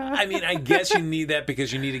 I mean, I guess you need that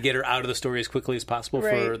because you need to get her out of the story as quickly as possible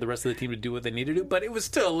for the rest of the team to do what they need to do. But it was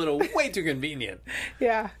still a little way too convenient.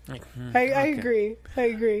 Yeah. I agree.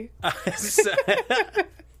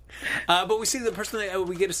 But we see the person that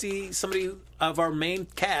we get to see somebody of our main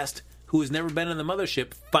cast who has never been in the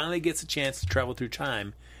mothership finally gets a chance to travel through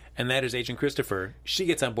time, and that is Agent Christopher. She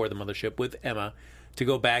gets on board the mothership with Emma to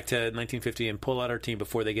go back to 1950 and pull out our team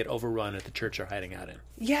before they get overrun at the church they're hiding out in.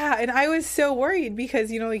 Yeah, and I was so worried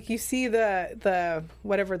because, you see the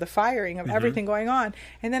firing of everything going on,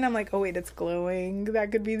 and then I'm like, oh, wait, it's glowing.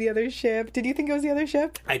 That could be the other ship. Did you think it was the other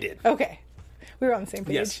ship? I did. Okay. We were on the same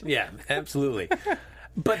page. Yes, yeah, absolutely.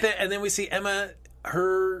 But then we see Emma,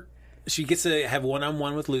 she gets to have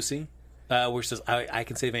one-on-one with Lucy, where she says, I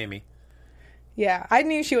can save Amy. Yeah, I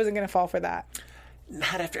knew she wasn't going to fall for that.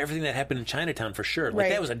 Not after everything that happened in Chinatown, for sure. Right.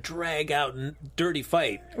 That was a drag-out, dirty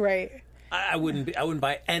fight. Right. I wouldn't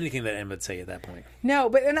buy anything that Emma would say at that point. No,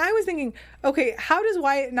 and I was thinking, okay, how does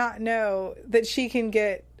Wyatt not know that she can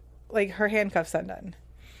get, her handcuffs undone?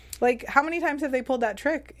 How many times have they pulled that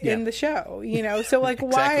trick in the show? So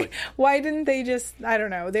Exactly. why didn't they just? I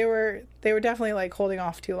don't know. They were definitely holding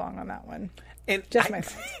off too long on that one. And just my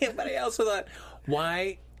thought. But I also thought,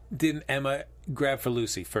 why didn't Emma grab for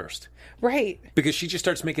Lucy first? Right. Because she just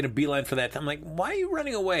starts making a beeline for that. I'm like, why are you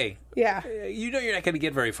running away? Yeah. You're not going to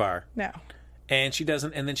get very far. No. And she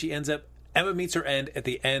doesn't. And then she ends up. Emma meets her end at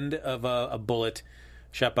the end of a bullet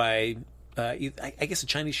shot by. I guess a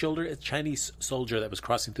Chinese soldier that was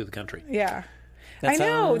crossing through the country. Yeah. I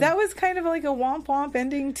know. That was kind of like a womp womp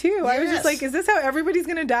ending, too. Yes. I was just like, is this how everybody's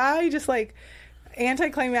going to die? Just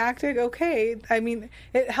anticlimactic? Okay. I mean,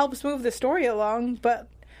 it helps move the story along, but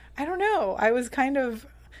I don't know. I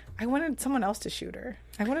wanted someone else to shoot her.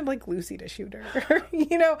 I wanted Lucy to shoot her.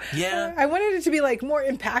 Yeah. I wanted it to be more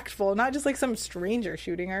impactful, not just some stranger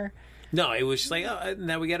shooting her. No, it was just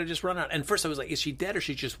now we got to just run out. And first I was like, is she dead or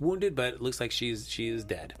she's just wounded? But it looks like she is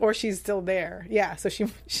dead. Or she's still there. Yeah, so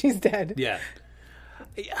she's dead. Yeah.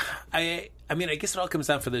 I mean, I guess it all comes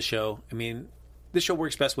down for this show. I mean, this show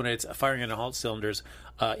works best when it's firing on all cylinders,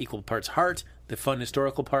 equal parts heart, the fun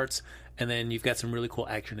historical parts, and then you've got some really cool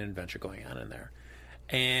action and adventure going on in there.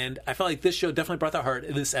 And I felt like this show definitely brought the heart.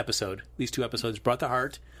 This episode, these 2 episodes, brought the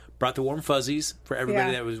heart, brought the warm fuzzies for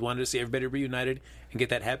everybody that wanted to see everybody reunited and get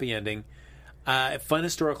that happy ending. Fun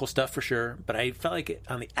historical stuff for sure, but I felt like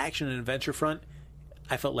on the action and adventure front,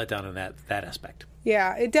 I felt let down on that aspect.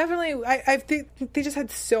 Yeah, it definitely. I think they just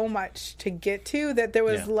had so much to get to that there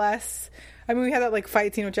was less. I mean, we had that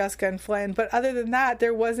fight scene with Jessica and Flynn, but other than that,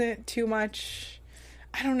 there wasn't too much.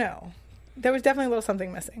 I don't know. There was definitely a little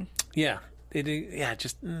something missing. Yeah.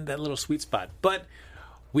 Just that little sweet spot. But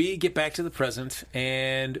we get back to the present,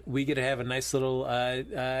 and we get to have a nice little.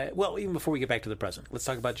 Well, even before we get back to the present, let's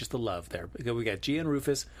talk about just the love there. We got Gia and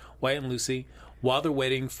Rufus, Wyatt and Lucy, while they're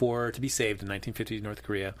waiting to be saved in 1950s North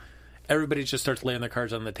Korea. Everybody just starts laying their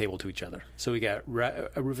cards on the table to each other. So we got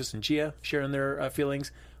Rufus and Gia sharing their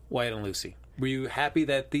feelings, Wyatt and Lucy. Were you happy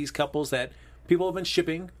that these couples that people have been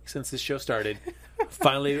shipping since this show started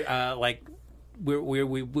finally,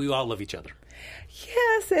 we all love each other?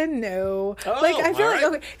 Yes and no. Oh, I feel right.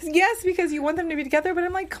 okay. Yes, because you want them to be together, but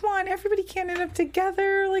I'm like, come on, everybody can't end up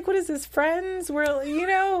together. Like, what is this, friends? We're,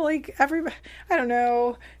 everybody, I don't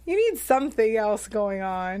know. You need something else going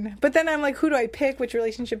on. But then I'm like, who do I pick? Which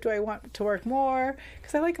relationship do I want to work more?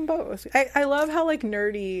 Because I like them both. I love how,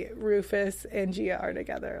 nerdy Rufus and Gia are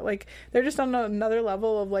together. They're just on another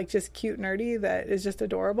level of, just cute nerdy that is just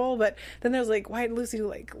adorable. But then there's, Wyatt and Lucy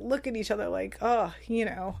who, look at each other All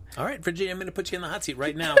right, Virginia, I'm going to put you in the hot seat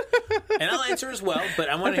right now. And I'll answer as well, but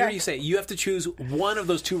I want to hear you say you have to choose one of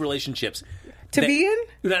those two relationships. Be in?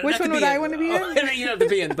 Which one would I want to be in? You don't have to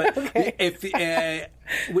be in, but okay. if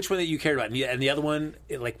which one that you cared about, and the other one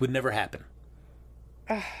would never happen.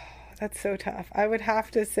 That's so tough. I would have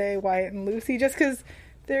to say Wyatt and Lucy, just because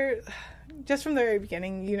they're just from the very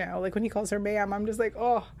beginning. When he calls her ma'am, I'm just like,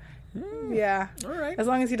 oh. Yeah. All right. As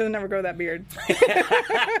long as he doesn't ever grow that beard.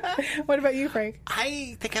 What about you, Frank?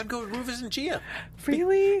 I think I'd go with Rufus and Gia.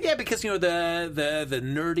 Really? Yeah, because the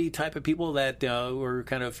nerdy type of people that were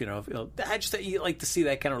kind of I just like to see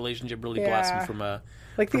that kind of relationship really blossom from a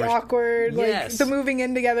awkward, yes. The moving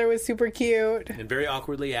in together was super cute and very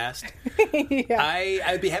awkwardly asked. Yeah.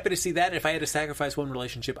 I'd be happy to see that. If I had to sacrifice one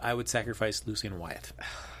relationship, I would sacrifice Lucy and Wyatt.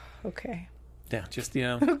 Okay. Yeah, just,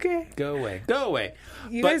 okay. Go away.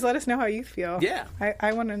 You guys let us know how you feel. Yeah.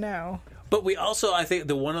 I want to know. But we also, I think,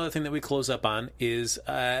 the one other thing that we close up on is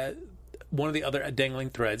one of the other dangling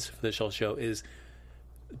threads for this whole show is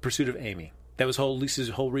pursuit of Amy. That was Lucy's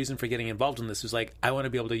whole reason for getting involved in this was I want to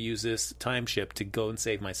be able to use this time ship to go and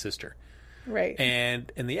save my sister. Right. And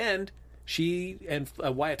in the end, she and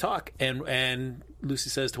Wyatt talk, and Lucy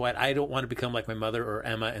says to Wyatt, I don't want to become like my mother or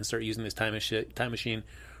Emma and start using this time machine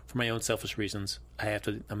for my own selfish reasons. I'm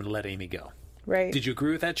going to let Amy go. Right. Did you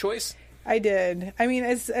agree with that choice? I did. I mean,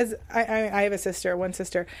 as I have one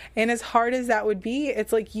sister, and as hard as that would be,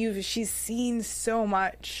 it's she's seen so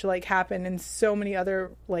much happen and so many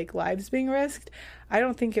other lives being risked. I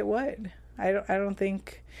don't think it would. I don't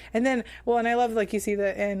think. And then, and I love you see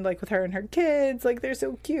the end with her and her kids, they're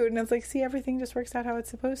so cute, and it's see, everything just works out how it's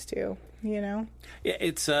supposed to, Yeah,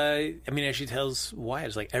 it's as she tells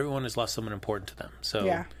Wyatt, it's everyone has lost someone important to them. So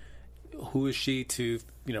yeah. Who is she to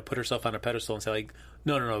put herself on a pedestal and say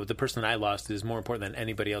no, the person I lost is more important than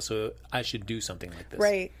anybody else, so I should do something like this.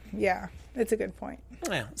 Right. Yeah, it's a good point.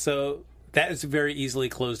 Yeah, so that is very easily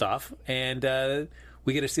closed off, and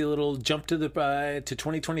we get to see a little jump to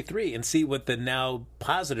 2023 and see what the now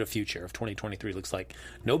positive future of 2023 looks like.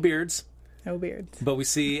 No beards. No beards. But we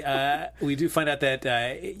see, we do find out that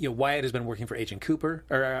Wyatt has been working for Agent Cooper,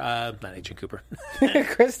 or not Agent Cooper.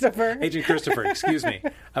 Christopher. Agent Christopher, excuse me.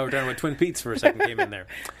 We're talking about Twin Peaks for a second, came in there.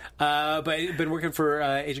 But been working for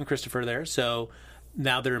Agent Christopher there, so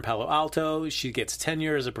now they're in Palo Alto. She gets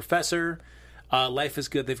tenure as a professor. Life is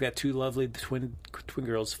good. They've got two lovely twin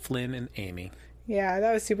girls, Flynn and Amy. Yeah,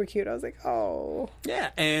 that was super cute. I was like, oh. Yeah,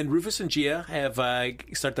 and Rufus and Gia have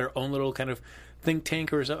started their own little kind of think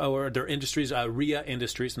tank or their industries, Rhea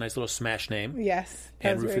Industries, a nice little smash name. Yes.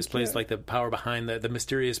 And Rufus plays the power behind the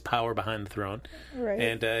mysterious power behind the throne. Right.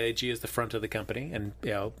 And Gia is the front of the company, and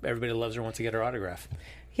everybody loves her, wants to get her autograph.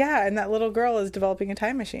 Yeah, and that little girl is developing a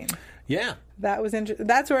time machine. Yeah. That was interesting.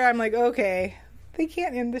 That's where I'm like, okay, they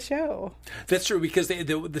can't end the show. That's true, because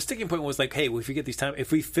the sticking point was hey,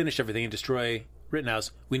 if we finish everything and destroy Rittenhouse,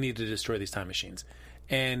 we need to destroy these time machines.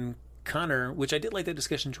 And Connor, which I did like that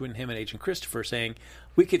discussion between him and Agent Christopher, saying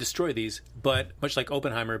we could destroy these, but much like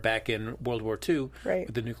Oppenheimer back in World War II, right,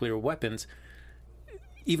 with the nuclear weapons,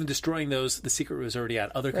 even destroying those, the secret was already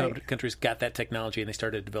out. Other countries got that technology and they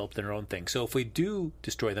started to develop their own thing. So if we do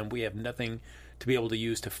destroy them, we have nothing to be able to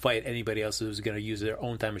use to fight anybody else who's going to use their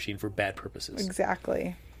own time machine for bad purposes.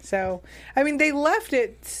 Exactly. So, they left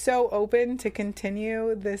it so open to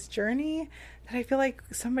continue this journey that I feel like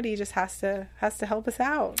somebody just has to help us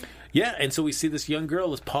out. Yeah, and so we see this young girl,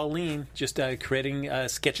 this Pauline, just creating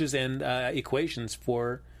sketches and equations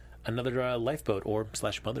for another lifeboat or /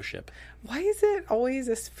 mothership. Why is it always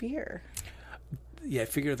a sphere? I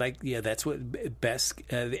figured that's what best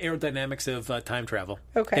the aerodynamics of time travel.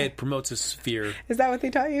 Okay, it promotes a sphere. Is that what they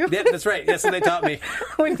taught you? Yeah, that's right. That's what they taught me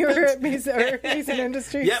when you were at Mason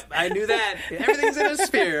Industries. Yep, I knew that. Everything's in a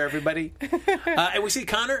sphere, everybody. And we see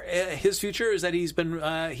Connor. His future is that he's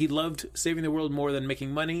been he loved saving the world more than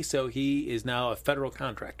making money, so he is now a federal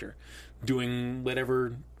contractor, doing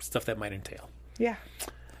whatever stuff that might entail. Yeah.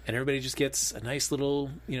 And everybody just gets a nice little,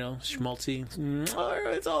 schmaltzy.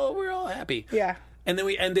 We're all happy. Yeah. And then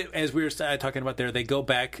we end it as we were talking about there. They go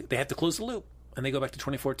back. They have to close the loop, and they go back to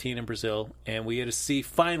 2014 in Brazil, and we get to see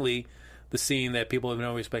finally the scene that people have been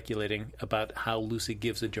always speculating about how Lucy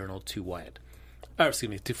gives the journal to Wyatt.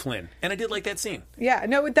 To Flynn. And I did like that scene. Yeah,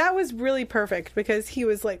 no, that was really perfect because he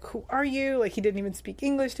was like, "Who are you?" Like, he didn't even speak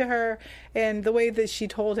English to her. And the way that she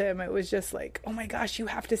told him, it was just like, "Oh my gosh, you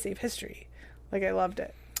have to save history." Like, I loved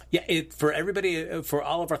it. Yeah, for everybody, for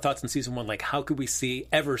all of our thoughts in season 1, like, how could we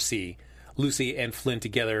ever see Lucy and Flynn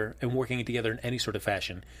together and working together in any sort of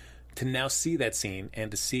fashion? To now see that scene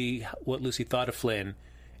and to see what Lucy thought of Flynn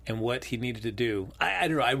and what he needed to do. I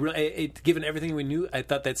don't know. Given everything we knew, I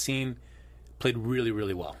thought that scene played really,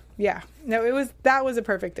 really well. Yeah. No, that was a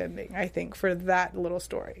perfect ending, I think, for that little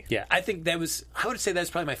story. Yeah, I think I would say that's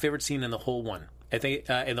probably my favorite scene in the whole one. I think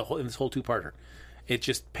in this whole two-parter. It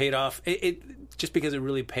just paid off. It just because it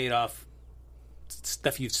really paid off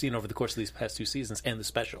stuff you've seen over the course of these past 2 seasons and the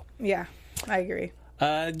special. Yeah, I agree.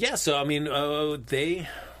 So I mean,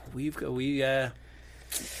 we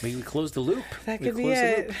closed the loop. That could be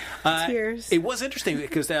it. Tears. It was interesting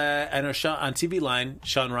because I know on TV Line,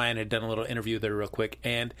 Sean Ryan had done a little interview there real quick,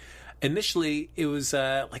 and initially it was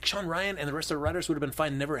like Sean Ryan and the rest of the writers would have been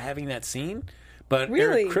fine never having that scene, but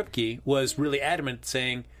really? Eric Kripke was really adamant,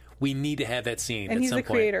 saying we need to have that scene. And he's the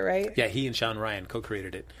creator, right? Yeah, he and Sean Ryan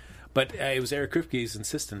co-created it, but it was Eric Kripke's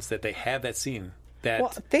insistence that they have that scene. Well,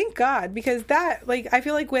 thank God, because that, like, I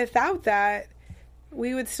feel like without that,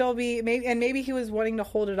 we would still be maybe he was wanting to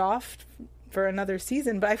hold it off for another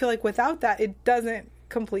season, but I feel like without that, it doesn't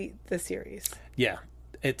complete the series. Yeah,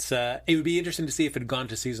 it would be interesting to see if it had gone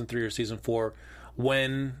to season 3 or season 4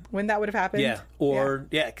 when that would have happened. Yeah,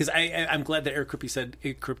 because I'm glad that Eric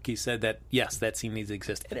Kripke said that yes, that scene needs to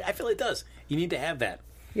exist, and I feel it does. You need to have that.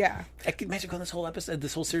 Yeah, I could imagine going this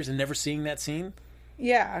whole series, and never seeing that scene.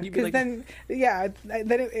 Yeah, because then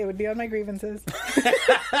it would be on my grievances.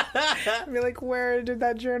 I'd be like, where did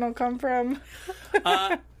that journal come from?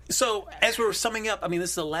 So, as we're summing up, I mean, this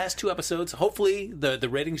is the last 2 episodes. Hopefully, the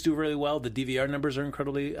ratings do really well. The DVR numbers are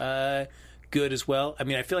incredibly good as well. I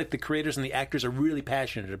mean, I feel like the creators and the actors are really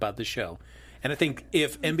passionate about this show. And I think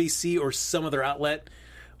if NBC or some other outlet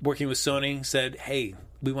working with Sony said, hey,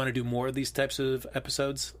 we want to do more of these types of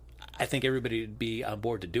episodes, I think everybody would be on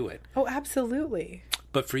board to do it. Oh, absolutely.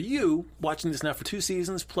 But for you, watching this now for 2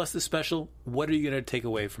 seasons plus the special, what are you going to take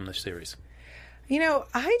away from this series? You know,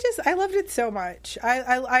 I loved it so much.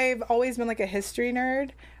 I've always been like a history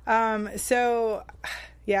nerd. So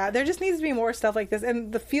yeah, there just needs to be more stuff like this,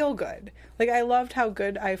 and the feel good. Like, I loved how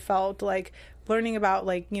good I felt, like, learning about,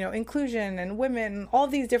 like, you know, inclusion and women, all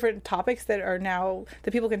these different topics that are now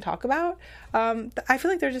that people can talk about. I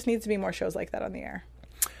feel like there just needs to be more shows like that on the air.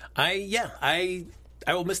 I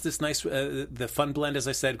will miss this nice the fun blend, as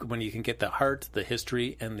I said, when you can get the heart, the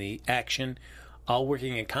history, and the action all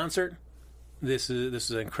working in concert. This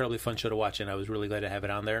is an incredibly fun show to watch, and I was really glad to have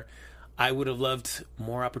it on there. I would have loved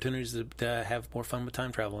more opportunities to have more fun with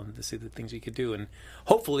time travel and to see the things you could do. And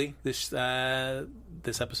hopefully this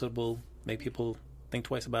episode will make people think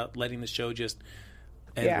twice about letting the show just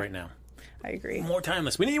end right now. I agree. More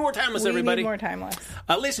Timeless. We need more Timeless, everybody. We need more Timeless.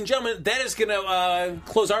 Ladies and gentlemen, that is going to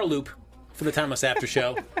close our loop for the Timeless After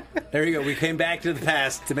Show. There you go. We came back to the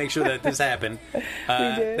past to make sure that this happened. We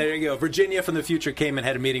did. There you go. Virginia from the future came and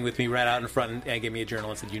had a meeting with me right out in front and gave me a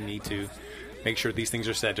journal and said, you need to make sure these things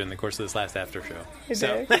are said during the course of this last after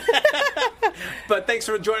show. But thanks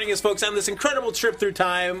for joining us, folks, on this incredible trip through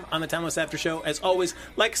time on the Timeless After Show. As always,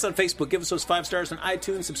 like us on Facebook, give us those 5 stars on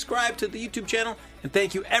iTunes, subscribe to the YouTube channel, and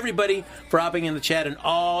thank you, everybody, for hopping in the chat and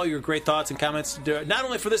all your great thoughts and comments, not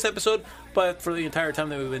only for this episode, but for the entire time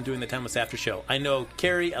that we've been doing the Timeless After Show. I know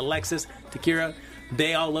Carrie, Alexis, Takira,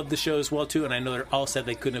 they all love the show as well, too, and I know they're all said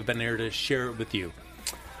they couldn't have been here to share it with you.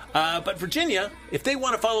 But Virginia, if they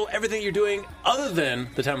want to follow everything you're doing other than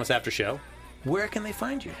the Timeless After Show, where can they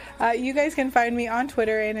find you? You guys can find me on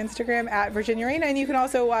Twitter and Instagram at Virginia Reina, and you can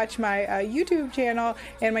also watch my YouTube channel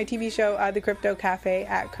and my TV show, The Crypto Cafe,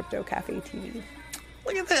 at Crypto Cafe TV.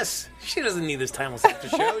 Look at this. She doesn't need this timeless after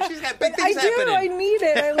show. She's got big things I do. happening. I need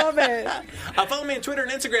it. I love it. Follow me on Twitter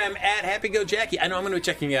and Instagram at HappyGoJackie. I know I'm going to be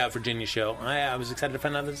checking out Virginia's show. I was excited to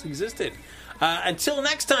find out this existed. Until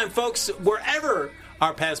next time, folks, wherever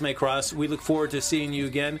our paths may cross, we look forward to seeing you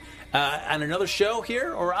again on another show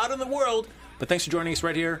here or out in the world. But thanks for joining us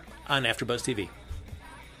right here on AfterBuzz TV.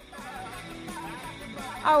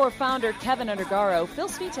 Our founder, Kevin Undergaro, Phil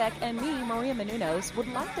Svitek, and me, Maria Menounos, would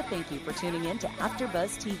like to thank you for tuning in to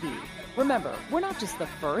AfterBuzz TV. Remember, we're not just the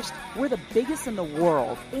first, we're the biggest in the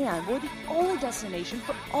world, and we're the only destination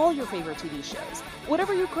for all your favorite TV shows.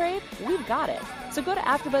 Whatever you crave, we've got it. So go to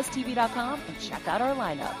AfterBuzzTV.com and check out our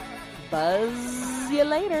lineup. Buzz you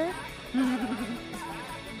later.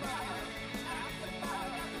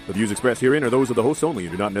 The views expressed herein are those of the hosts only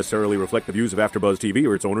and do not necessarily reflect the views of AfterBuzz TV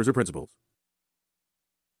or its owners or principals.